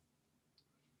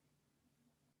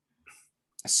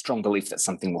 A strong belief that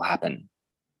something will happen.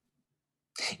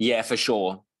 Yeah, for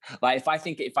sure. Like if I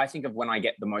think of when I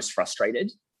get the most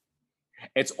frustrated,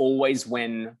 it's always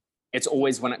when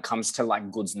it comes to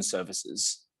like goods and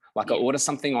services. Like I order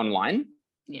something online.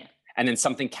 Yeah. And then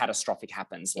something catastrophic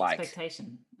happens.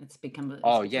 Expectation. It's because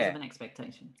of an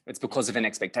expectation. It's because of an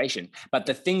expectation. But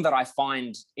the thing that I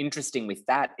find interesting with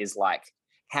that is like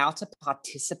how to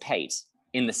participate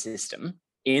in a system,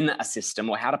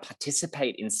 or how to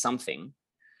participate in something.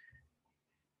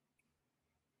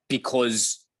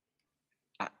 Because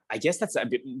I guess that's a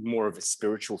bit more of a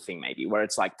spiritual thing, maybe, where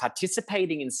it's like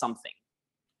participating in something,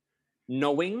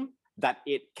 knowing that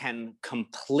it can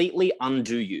completely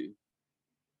undo you,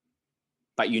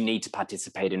 but you need to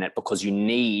participate in it because you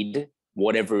need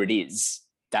whatever it is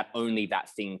that only that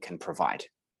thing can provide.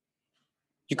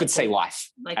 You could say life,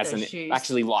 like as those shoes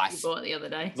actually life. You bought the other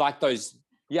day. Like those,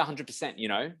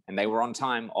 100%, and they were on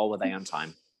time, or were they on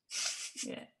time?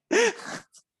 Yeah.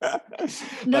 But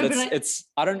it's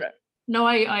I don't know. No,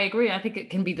 I agree. I think it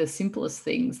can be the simplest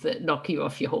things that knock you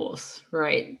off your horse,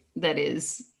 right? That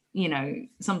is,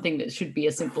 something that should be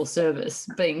a simple service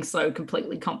being so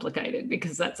completely complicated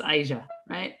because that's Asia,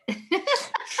 right?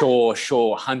 Sure,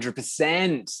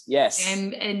 100%. Yes.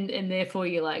 And therefore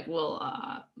you're like,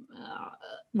 well,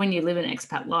 when you live an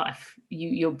expat life,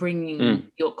 you're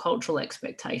bringing your cultural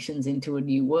expectations into a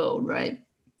new world, right?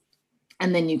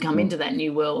 And then you come into that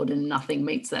new world and nothing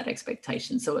meets that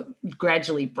expectation. So it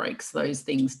gradually breaks those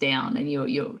things down, and you're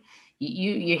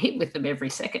hit with them every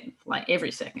second.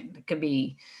 It could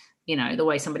be, the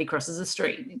way somebody crosses the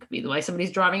street. It could be the way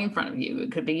somebody's driving in front of you.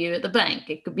 It could be you at the bank.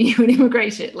 It could be you at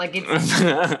immigration. I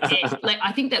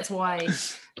think that's why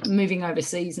moving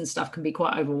overseas and stuff can be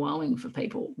quite overwhelming for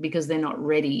people, because they're not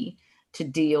ready to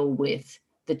deal with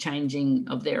the changing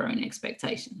of their own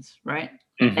expectations, right?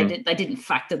 Mm-hmm. They didn't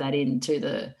factor that into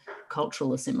the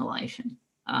cultural assimilation.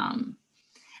 And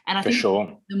I think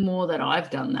the more that I've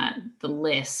done that, the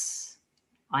less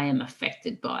I am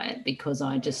affected by it, because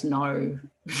I just know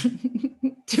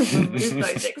to remove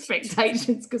those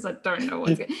expectations, because I don't know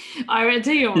what's going. I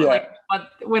tell you what,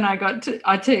 when I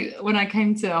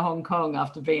came to Hong Kong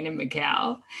after being in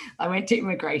Macau, I went to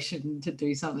immigration to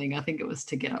do something. I think it was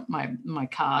to get up my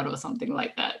card or something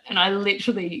like that, and I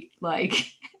literally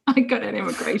I got an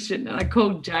immigration and I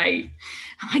called Jay.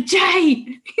 I'm like,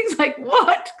 Jay. He's like,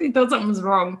 what? He thought something was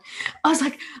wrong. I was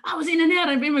like, I was in and out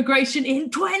of immigration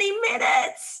in 20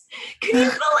 minutes. Can you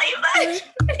believe that?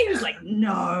 And he was like,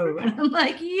 no. And I'm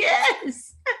like,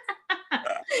 yes.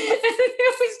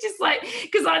 It was just like,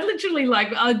 because I literally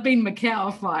I'd been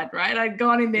Macau-fied, right? I'd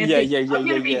gone in there. I'm going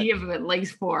to be here for at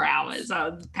least 4 hours.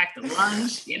 I packed a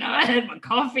lunch, I had my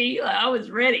coffee. I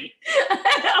was ready.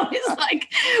 I was like,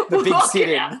 the big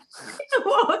sit-in.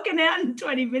 Walking out in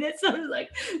 20 minutes. I was like,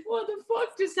 what the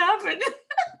fuck just happened?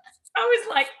 I was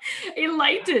like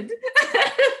elated.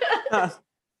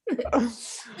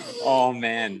 Oh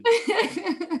man.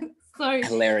 So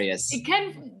hilarious.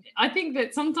 I think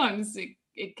that sometimes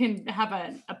it can have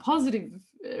a positive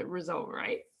result,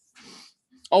 right?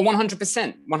 Oh,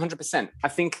 100%. I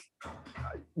think,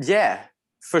 yeah,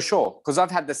 for sure. Because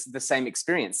I've had the same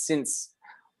experience since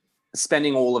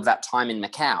spending all of that time in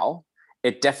Macau.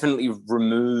 It definitely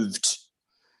removed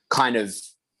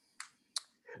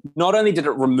not only did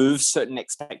it remove certain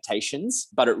expectations,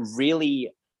 but it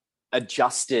really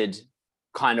adjusted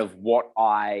kind of what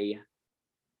I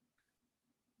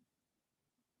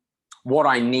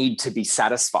need to be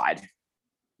satisfied.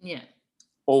 Yeah.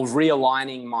 Or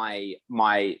realigning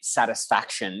my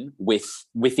satisfaction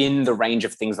within the range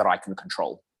of things that I can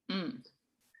control.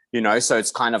 So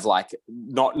it's kind of like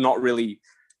not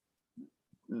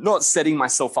setting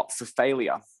myself up for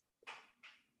failure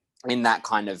in that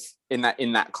kind of and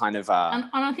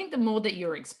I think the more that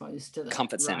you're exposed to that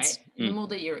comfort sense, the more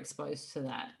that you're exposed to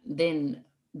that, then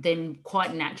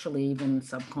quite naturally, even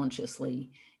subconsciously,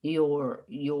 your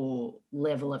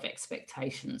level of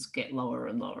expectations get lower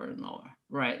and lower and lower,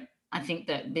 right? I think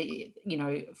that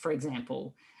for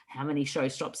example, how many show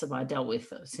stops have I dealt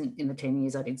with in the 10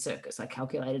 years I did circus? I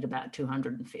calculated about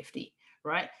 250,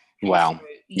 right? Wow. So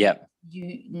Yep.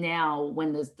 You now,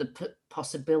 when there's the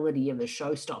possibility of a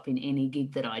show stop in any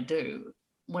gig that I do,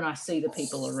 when I see the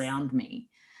people around me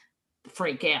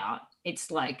freak out, it's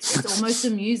like, it's almost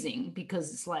amusing,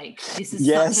 because it's like, this is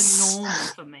such a norm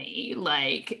for me.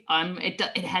 Like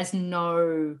it has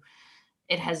no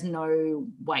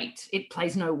weight. It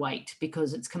plays no weight,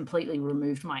 because it's completely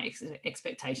removed my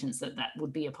expectations that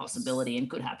would be a possibility and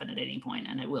could happen at any point,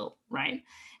 and it will, right?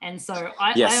 And so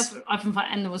I often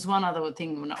find, and there was one other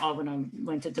thing when I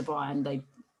went to Dubai, and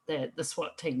the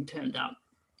SWAT team turned up,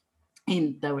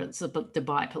 and they were at the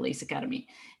Dubai Police Academy,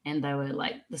 and they were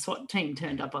like, the SWAT team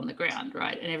turned up on the ground,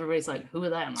 right? And everybody's like, who are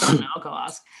they? I'm like, I don't know, I'll go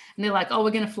ask. And they're like, oh, we're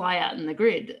going to fly out of the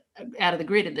grid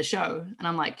at the show. And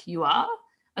I'm like, you are?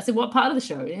 I said, what part of the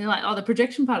show? And they're like, oh, the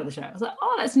projection part of the show. I was like,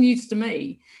 oh, that's news to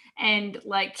me. And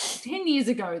like 10 years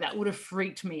ago, that would have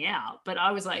freaked me out. But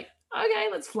I was like, okay,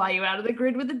 let's fly you out of the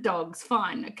grid with the dogs.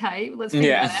 Fine. Okay, let's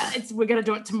figure it out. We're going to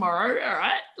do it tomorrow. All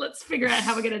right, let's figure out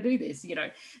how we're going to do this, you know?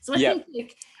 So I think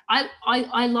like,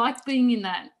 I like being in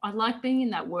that. I like being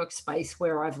in that workspace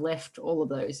where I've left all of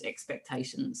those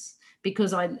expectations,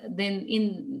 because then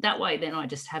in that way, then I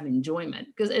just have enjoyment.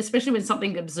 Because especially when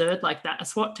something absurd like that, a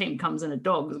SWAT team comes in a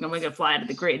dog and we're going to fly out of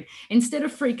the grid, instead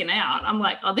of freaking out, I'm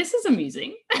like, oh, this is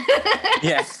amusing.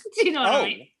 Yeah. Do you know what I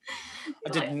mean?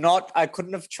 I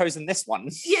couldn't have chosen this one.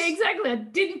 Yeah, exactly. I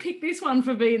didn't pick this one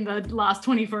for being the last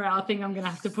 24-hour thing I'm going to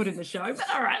have to put in the show, but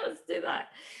all right, let's do that.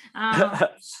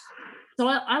 So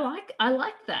I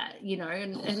like that, you know,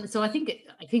 and so I think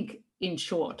in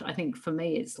short, I think for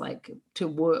me, it's like to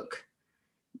work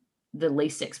the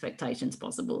least expectations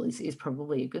possible is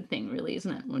probably a good thing, really,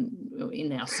 isn't it? When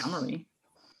in our summary,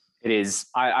 it is.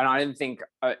 I don't think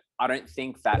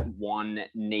that one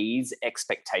needs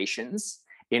expectations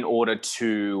in order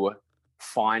to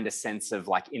find a sense of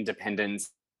like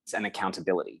independence and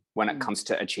accountability when it comes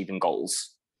to achieving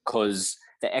goals. Because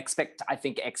what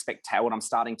I'm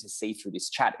starting to see through this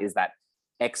chat is that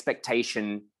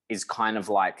expectation is kind of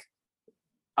like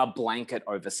a blanket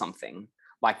over something.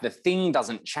 Like the thing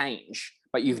doesn't change,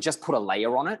 but you've just put a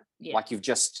layer on it. Yeah. Like you've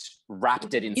just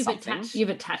wrapped it in something. You've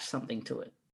attached something to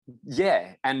it.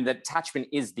 Yeah, and the attachment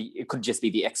it could just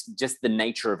be just the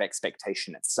nature of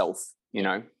expectation itself, you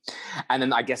know. And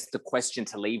then I guess the question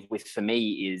to leave with for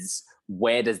me is,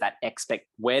 where does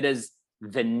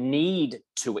the need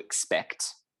to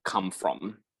expect come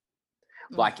from?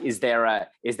 Like, is there a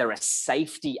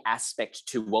safety aspect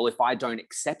to, well, if I don't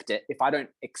expect it,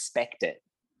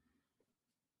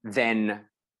 then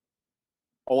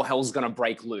all hell's going to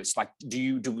break loose? Like,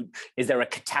 is there a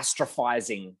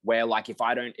catastrophizing where, like, if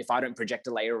I don't project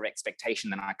a layer of expectation,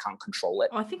 then I can't control it?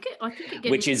 I think it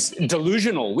which is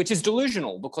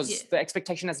delusional because the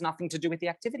expectation has nothing to do with the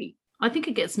activity. I think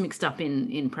it gets mixed up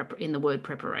in the word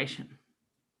preparation.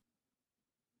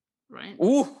 Right.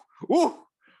 Ooh.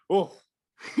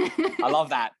 I love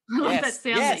that. I love that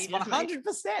sound. Yes,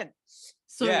 100%.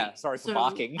 So, yeah, sorry for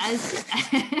barking.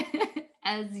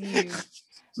 As you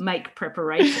make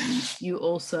preparations, you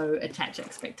also attach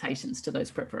expectations to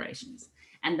those preparations.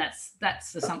 And that's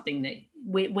something that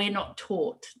we're not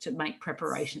taught to make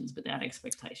preparations without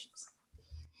expectations.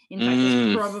 In fact,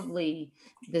 there's probably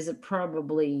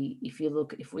if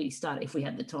we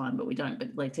had the time, but we don't,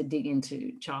 but like to dig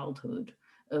into childhood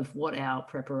of what our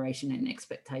preparation and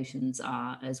expectations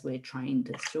are as we're trained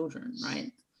as children,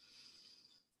 right?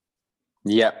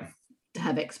 Yep. To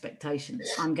have expectations.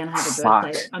 I'm going to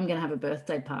have a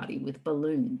birthday party with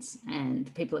balloons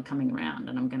and people are coming around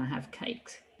and I'm going to have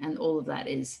cakes. And all of that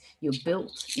is, you're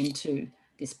built into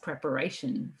this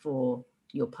preparation for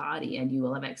your party, and you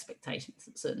will have expectations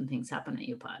that certain things happen at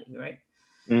your party, right?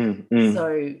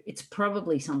 So it's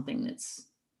probably something that's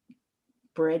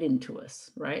bred into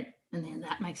us, right? And then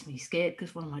that makes me scared,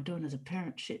 because what am I doing as a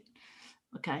parent? Shit.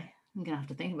 Okay, I'm going to have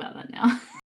to think about that now.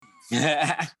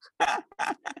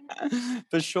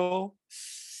 For sure.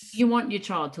 You want your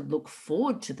child to look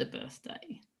forward to the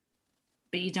birthday,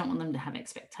 but you don't want them to have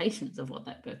expectations of what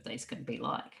that birthday is going to be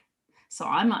like. So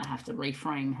I might have to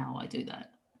reframe how I do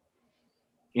that.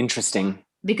 Interesting.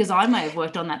 Because I may have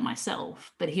worked on that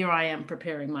myself, but here I am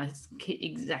preparing my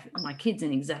kids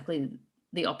in exactly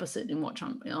the opposite in what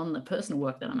I'm on the personal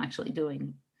work that I'm actually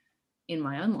doing in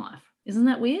my own life. Isn't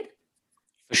that weird?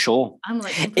 For sure. I'm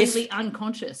like completely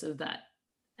unconscious of that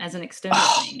as an external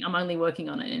thing. I'm only working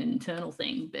on an internal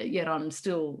thing, but yet I'm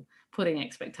still putting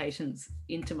expectations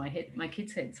into my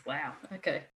kids' heads. Wow.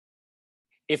 Okay.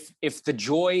 If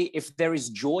there is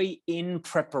joy in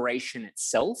preparation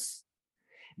itself,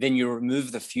 then you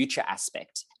remove the future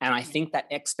aspect. And I think that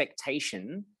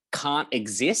expectation can't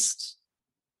exist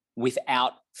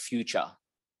without future.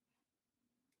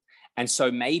 And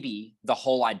so maybe the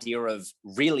whole idea of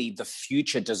really the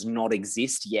future does not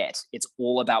exist yet. It's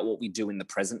all about what we do in the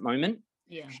present moment.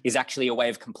 Is actually a way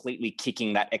of completely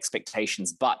kicking that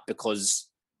expectation's butt, because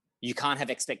you can't have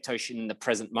expectation in the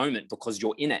present moment because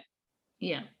you're in it.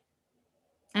 Yeah.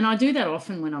 And I do that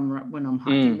often when I'm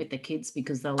hiking with the kids,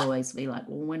 because they'll always be like,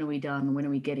 well, when are we done? When are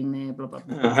we getting there? Blah, blah,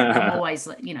 blah. I'm always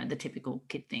like, you know, the typical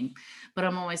kid thing. But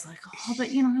I'm always like, oh,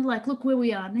 but, you know, like, look where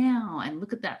we are now, and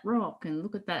look at that rock, and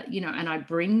look at that, you know, and I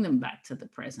bring them back to the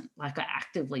present. Like, I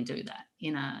actively do that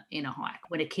in a hike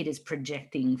when a kid is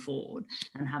projecting forward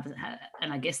and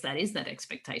and I guess that is that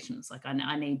expectation. It's like,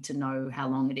 I need to know how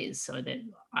long it is so that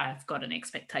I've got an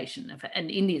expectation of it. And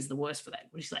India's the worst for that.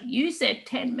 She's like, you said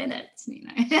 10 minutes, you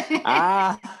know.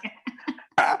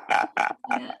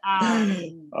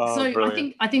 So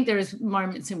brilliant. I think there is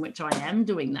moments in which I am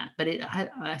doing that, but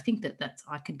I think that's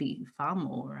I could be far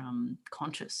more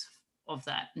conscious of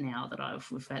that now that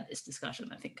we've had this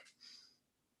discussion. I think.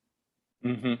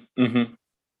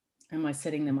 Am I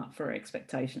setting them up for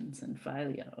expectations and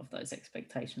failure of those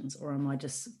expectations, or am I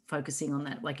just focusing on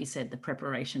that, like you said, the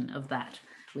preparation of that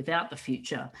without the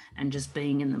future, and just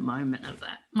being in the moment of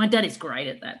that? My dad is great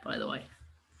at that, by the way.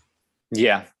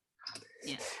 Yeah.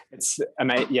 It's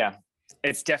amazing. Yeah,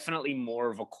 it's definitely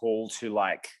more of a call to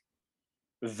like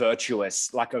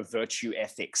virtuous, like a virtue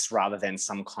ethics, rather than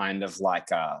some kind of like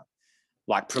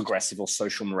progressive or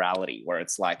social morality, where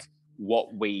it's like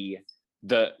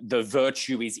the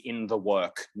virtue is in the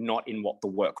work, not in what the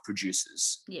work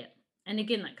produces. Yeah. And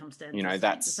again, that comes down to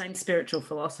the same spiritual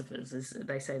philosophers, as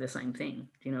they say the same thing.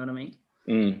 Do you know what I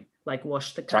mean? Like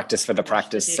wash the cup, practice for the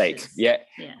practice sake. Yeah.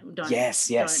 Yes.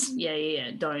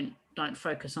 Don't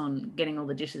focus on getting all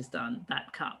the dishes done.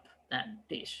 That cup, that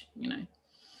dish, you know.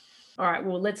 All right.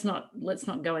 Well, let's not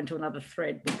go into another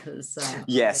thread, because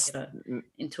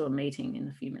into a meeting in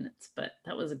a few minutes. But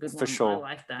that was a good one. For sure. I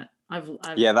like that. I've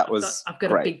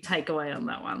got a big takeaway on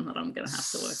that one that I'm going to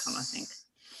have to work on, I think.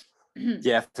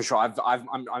 Yeah, for sure. I'm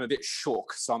a bit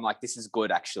shook, so I'm like, this is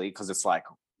good actually, because it's like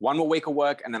one more week of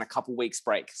work and then a couple weeks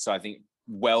break. So I think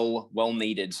well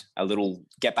needed, a little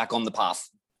get back on the path.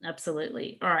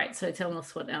 Absolutely. All right. So tell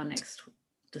us what our next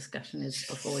discussion is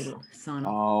before we sign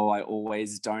off. Oh, I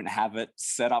always don't have it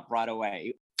set up right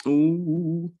away.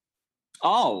 Ooh.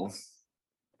 Oh,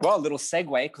 well, a little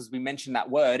segue, because we mentioned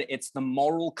that word. It's the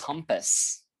moral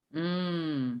compass.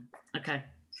 Okay.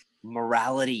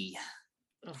 Morality.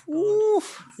 Oh,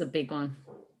 God. It's a big one.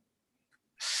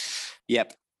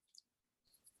 Yep.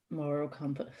 Moral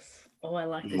compass. Oh, I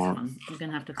like this one. I'm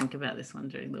going to have to think about this one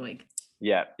during the week.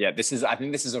 Yeah. I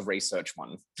think this is a research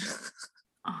one.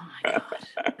 Oh my God.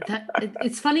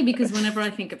 It's funny, because whenever I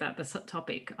think about this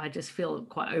topic, I just feel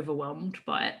quite overwhelmed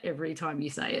by it every time you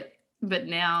say it. But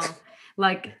now,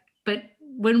 but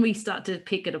when we start to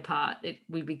pick it apart,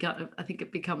 I think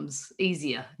it becomes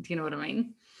easier. Do you know what I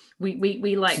mean?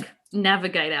 We like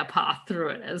navigate our path through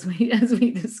it as we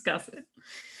discuss it.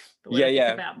 But when I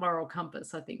think about moral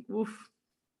compass, I think, oof.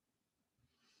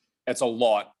 It's a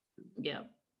lot. Yeah,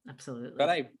 absolutely. But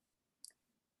hey,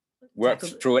 work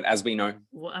through it as we know.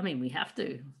 Well, I mean, we have to.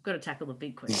 We've got to tackle the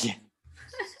big questions. Yeah,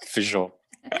 for sure.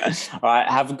 All right.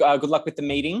 Have good luck with the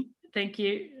meeting. Thank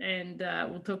you. And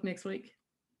we'll talk next week.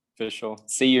 For sure.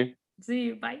 See you. See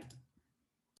you. Bye.